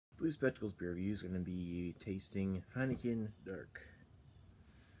Blue Spectacles beer review is going to be tasting Heineken Dark.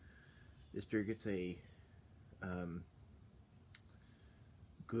 This beer gets a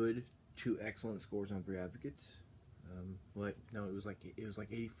good to excellent scores on Beer Advocate. No, it was like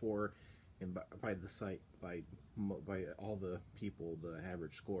 84, and by the site by all the people, the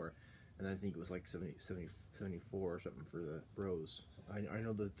average score, and I think it was like 74 or something for the bros. I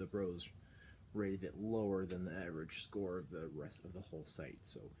know that the bros rated it lower than the average score of the rest of the whole site.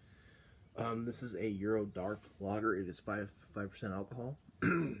 So this is a Euro Dark Lager. It is 5% alcohol.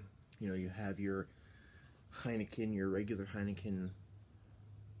 You have your Heineken, your regular Heineken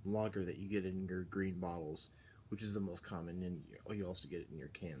lager that you get in your green bottles, which is the most common, and you also get it in your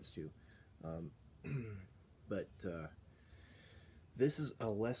cans too. But this is a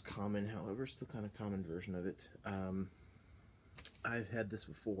less common, however, still kind of common version of it. I've had this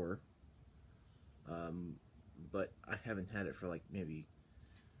before, but I haven't had it for like maybe,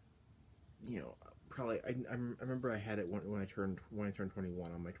 probably. I remember I had it when I turned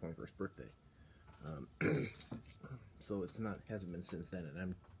 21 on my 21st birthday. So hasn't been since then,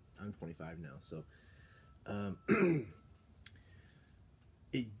 and I'm 25 now. So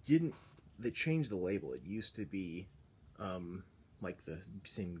they changed the label. It used to be like the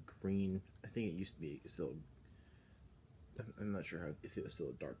same green. I think it used to be still. I'm not sure if it was still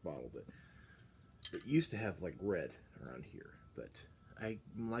a dark bottle, but it used to have like red around here. But I'm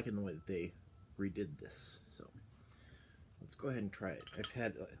liking the way that they redid this. So let's go ahead and try it. I've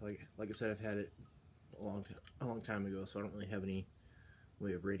had, like I said, I've had it a long time ago, so I don't really have any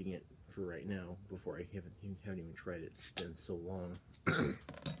way of rating it for right now. Before I haven't even tried it. It's been so long.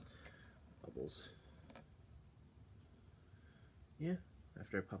 Bubbles. Yeah.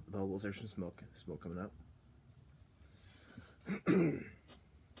 After I pop the bubbles, there's some smoke coming up.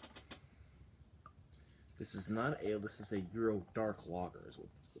 This is not ale. This is a Euro Dark Lager. Is what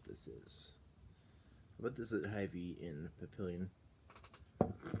this is. But this is at Hy-Vee in Papillion.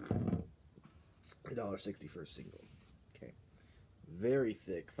 $1.60 for a single. Okay. Very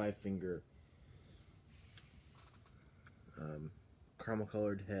thick, 5-finger, caramel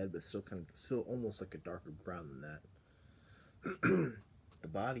colored head, but still almost like a darker brown than that. The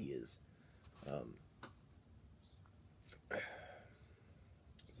body is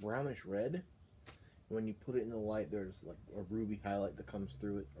brownish red. When you put it in the light, there's like a ruby highlight that comes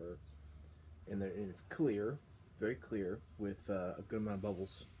through it, and it's clear, very clear, with a good amount of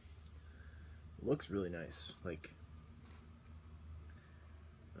bubbles. It looks really nice.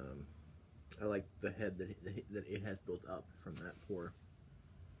 I like the head that it has built up from that pour.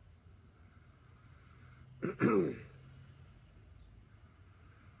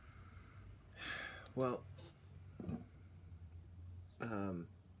 Well,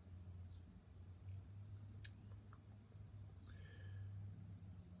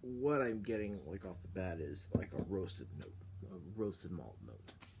 what I'm getting like off the bat is like a roasted note, a roasted malt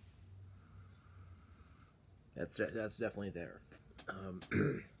note. That's definitely there.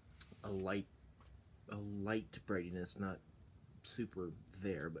 A light brightiness, not super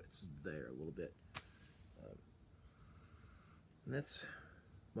there, but it's there a little bit. And that's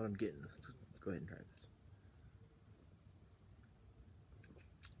what I'm getting. Let's go ahead and try this.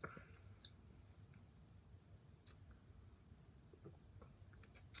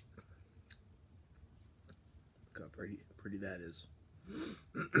 Look how pretty that is.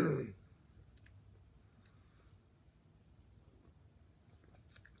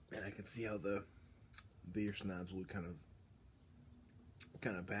 And I can see how the beer snobs would kind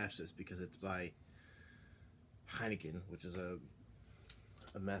of bash this because it's by Heineken, which is a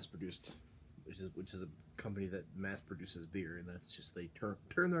mass-produced, which is a company that mass-produces beer, and that's just, they turn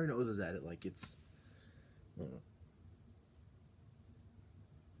their noses at it like it's, I don't know.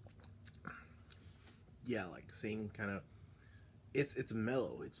 Yeah, like same kind of. It's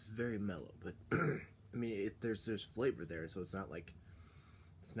mellow. It's very mellow, but I mean, there's flavor there, so it's not like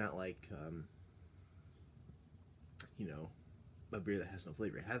a beer that has no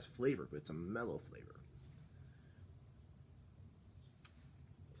flavor. It has flavor, but it's a mellow flavor.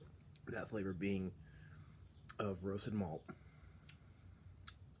 That flavor being of roasted malt,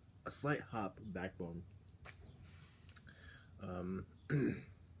 a slight hop backbone,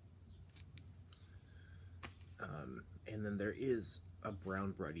 and then there is a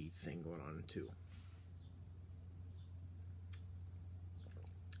brown bready thing going on too.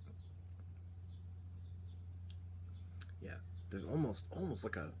 Yeah, there's almost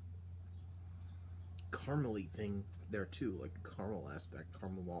like a caramely thing there too, like caramel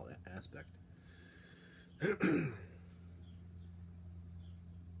malt aspect.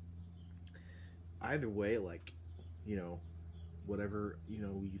 Either way, like, whatever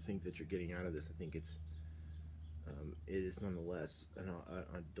you think that you're getting out of this, I think it is nonetheless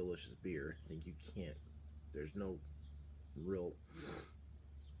a delicious beer. I think you can't. There's no real.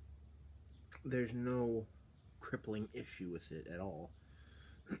 There's no crippling issue with it at all.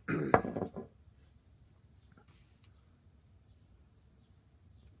 The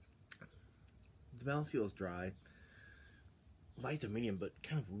mouthfeel is dry, light to medium, but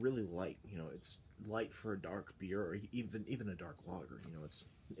kind of really light. It's light for a dark beer or even a dark lager.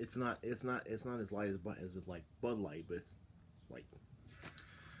 It's not as light as like Bud Light, but it's light.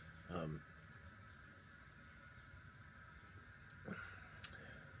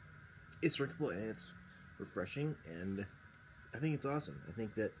 It's drinkable and it's refreshing, and I think it's awesome. I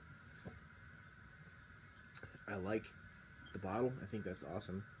think that I like the bottle. I think that's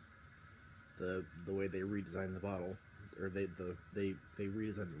awesome. The way they redesigned the bottle, or they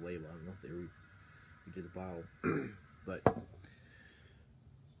redesigned the label. I don't know if they redid the bottle, but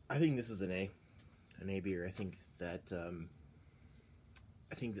I think this is an A beer. I think that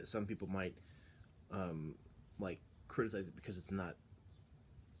some people might like criticize it because it's not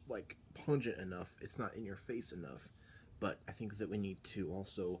like pungent enough. It's not in your face enough. But I think that we need to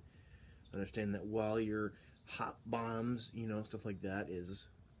also understand that while your hop bombs, stuff like that is,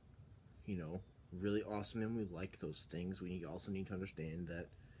 really awesome, and we like those things, we also need to understand that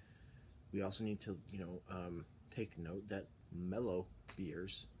we also need to, take note that mellow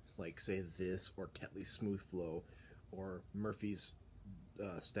beers, like say this, or Tetley's Smooth Flow, or Murphy's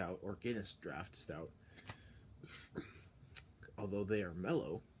Stout, or Guinness Draft Stout, although they are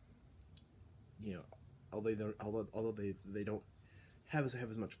mellow, although they don't have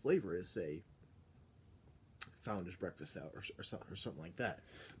as much flavor as, say, Founder's Breakfast Stout or something like that,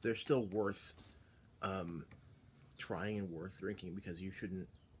 they're still worth trying and worth drinking, because you shouldn't.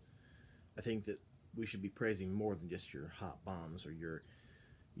 I think that we should be praising more than just your hot bombs or your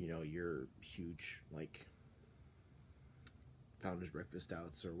huge like Founder's Breakfast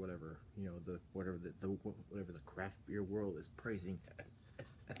Stouts or whatever whatever the craft beer world is praising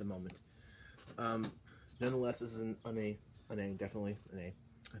at the moment. Nonetheless, this is an A, definitely an A.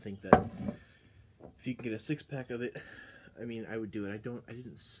 I think that if you can get a 6-pack of it, I mean, I would do it. I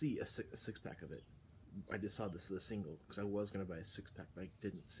didn't see a 6-pack of it. I just saw the single, because I was gonna buy a 6-pack, but I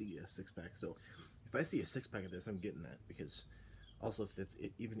didn't see a 6-pack. So if I see a 6-pack of this, I'm getting that, because also if it's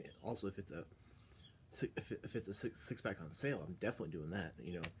a 6-pack on sale, I'm definitely doing that.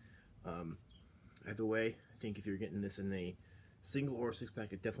 Either way, I think if you're getting this in a single or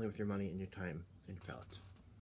 6-pack, it's definitely worth your money and your time and your palate.